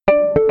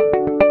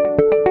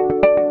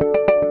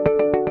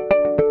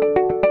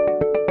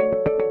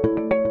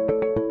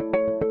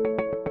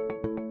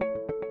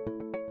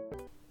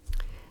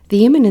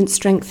The imminent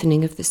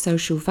strengthening of the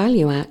Social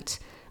Value Act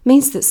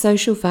means that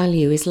social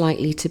value is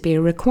likely to be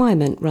a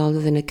requirement rather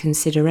than a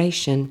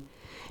consideration.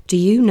 Do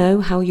you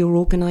know how your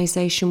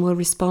organisation will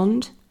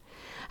respond?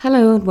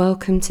 Hello and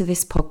welcome to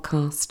this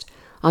podcast.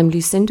 I'm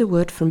Lucinda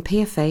Wood from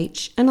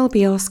PFH, and I'll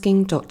be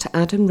asking Dr.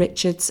 Adam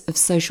Richards of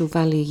Social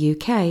Value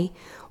UK,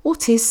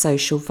 what is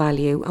social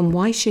value and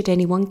why should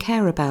anyone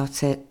care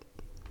about it?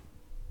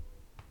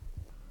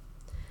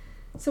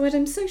 So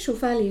Adam, social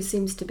value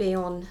seems to be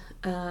on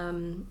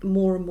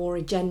more and more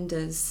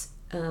agendas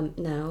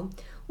now.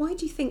 Why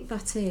do you think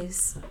that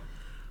is?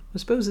 I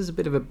suppose there's a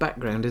bit of a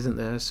background, isn't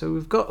there? So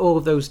we've got all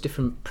of those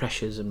different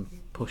pressures and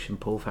push and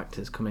pull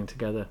factors coming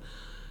together.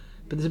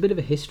 But there's a bit of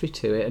a history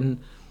to it.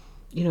 And,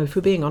 you know, if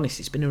we're being honest,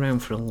 it's been around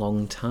for a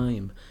long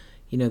time.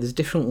 You know, there's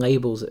different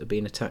labels that have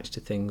been attached to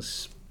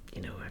things.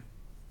 You know,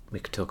 we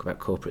could talk about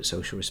corporate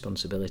social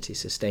responsibility,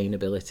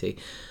 sustainability.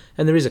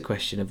 And there is a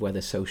question of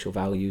whether social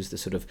value is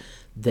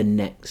the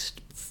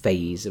next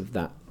phase of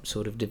that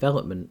sort of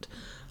development.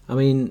 I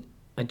mean,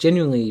 I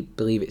genuinely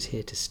believe it's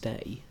here to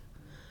stay.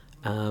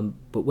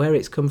 But where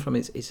it's come from,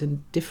 it's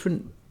in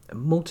different,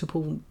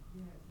 multiple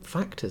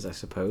factors, I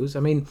suppose.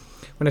 I mean,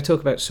 when I talk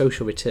about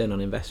social return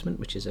on investment,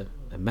 which is a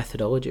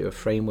methodology or a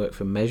framework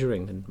for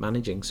measuring and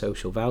managing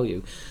social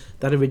value,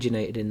 that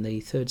originated in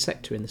the third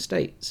sector in the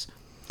States.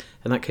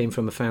 And that came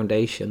from a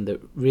foundation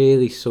that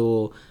really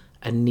saw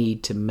a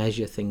need to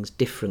measure things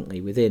differently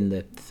within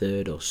the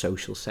third or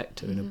social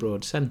sector in a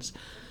broad sense.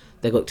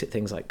 They looked at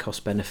things like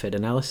cost-benefit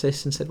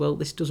analysis and said, well,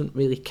 this doesn't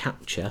really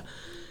capture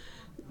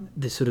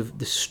the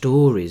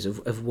stories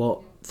of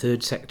what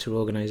third sector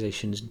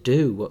organisations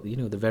do, what, you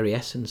know, the very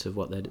essence of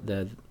what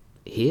they're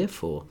here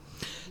for.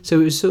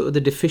 So it was sort of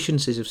the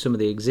deficiencies of some of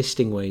the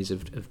existing ways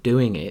of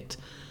doing it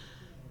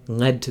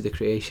led to the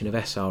creation of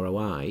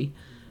SROI.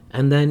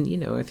 And then, you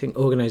know, I think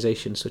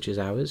organisations such as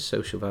ours,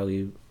 Social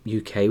Value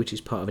UK, which is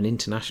part of an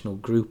international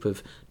group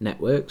of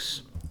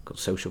networks called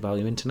Social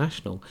Value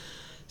International.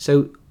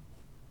 So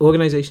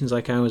organisations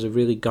like ours have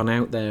really gone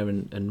out there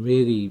and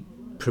really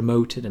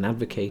promoted and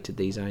advocated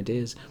these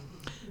ideas.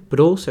 But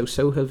also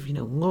so have, you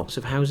know, lots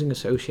of housing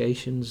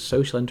associations,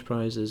 social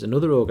enterprises and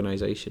other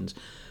organisations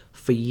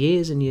for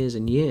years and years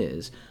and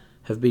years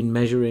have been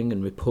measuring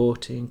and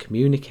reporting,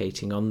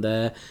 communicating on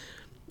their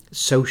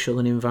social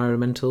and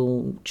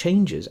environmental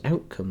changes,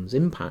 outcomes,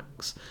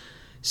 impacts.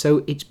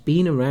 So it's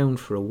been around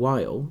for a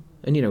while,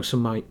 and you know,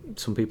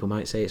 some people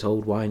might say it's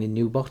old wine in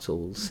new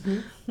bottles.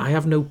 Mm-hmm. I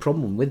have no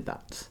problem with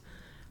that,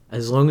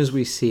 as long as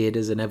we see it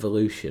as an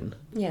evolution,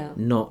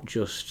 not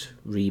just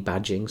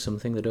rebadging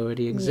something that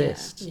already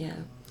exists. Yeah.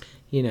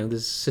 You know,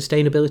 there's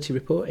sustainability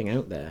reporting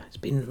out there. It's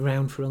been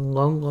around for a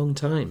long, long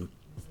time.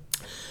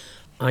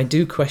 I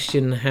do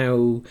question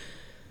how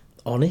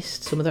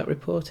honest some of that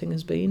reporting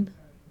has been.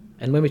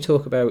 And when we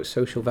talk about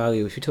social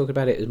value, if you talk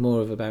about it as more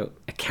of about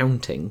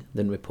accounting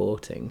than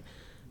reporting,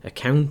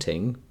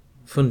 accounting,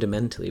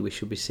 fundamentally, we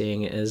should be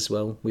seeing it as,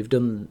 well, we've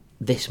done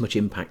this much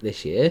impact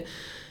this year.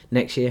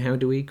 Next year, how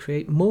do we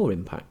create more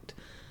impact?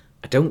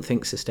 I don't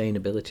think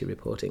sustainability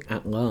reporting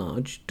at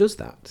large does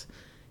that.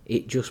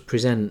 It just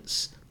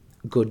presents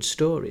good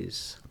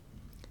stories.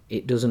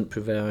 It doesn't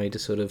provide a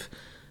sort of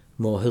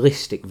more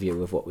holistic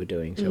view of what we're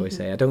doing, shall we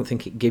say. I don't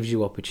think it gives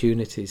you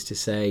opportunities to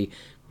say,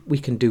 we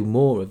can do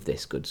more of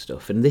this good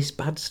stuff, and this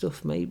bad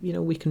stuff, maybe, you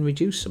know, we can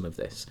reduce some of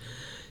this.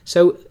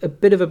 So a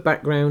bit of a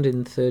background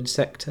in third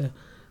sector,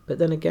 but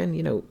then again,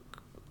 you know,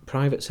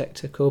 private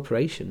sector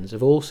corporations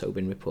have also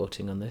been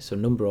reporting on this, a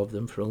number of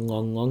them for a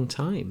long, long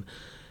time,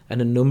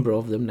 and a number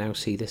of them now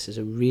see this as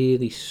a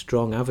really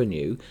strong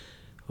avenue,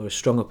 or a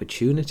strong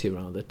opportunity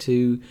rather,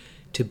 to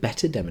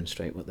better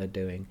demonstrate what they're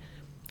doing.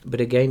 But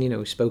again, you know,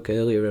 we spoke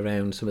earlier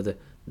around some of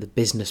the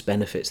business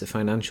benefits, the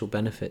financial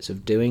benefits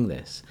of doing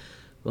this.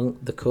 Well,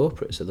 the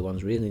corporates are the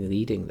ones really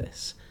leading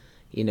this.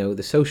 You know,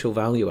 the Social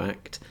Value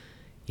Act,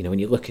 you know, when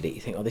you look at it, you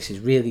think, oh, this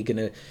is really going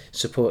to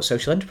support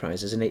social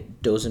enterprises, and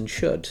it does and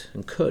should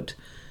and could.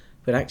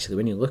 But actually,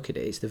 when you look at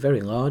it, it's the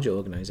very large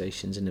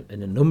organisations in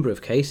a number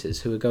of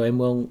cases who are going,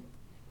 well,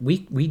 we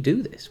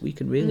do this. We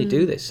can really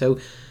do this. So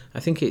I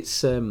think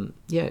it's,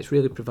 it's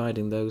really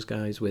providing those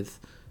guys with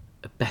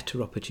a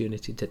better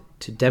opportunity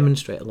to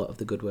demonstrate a lot of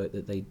the good work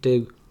that they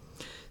do.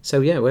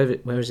 So, yeah, where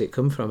has it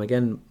come from?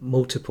 Again,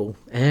 multiple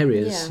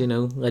areas, you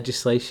know,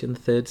 legislation,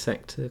 third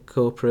sector,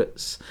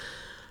 corporates.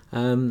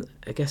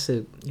 I guess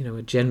a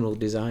general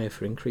desire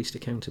for increased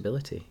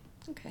accountability.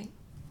 Okay.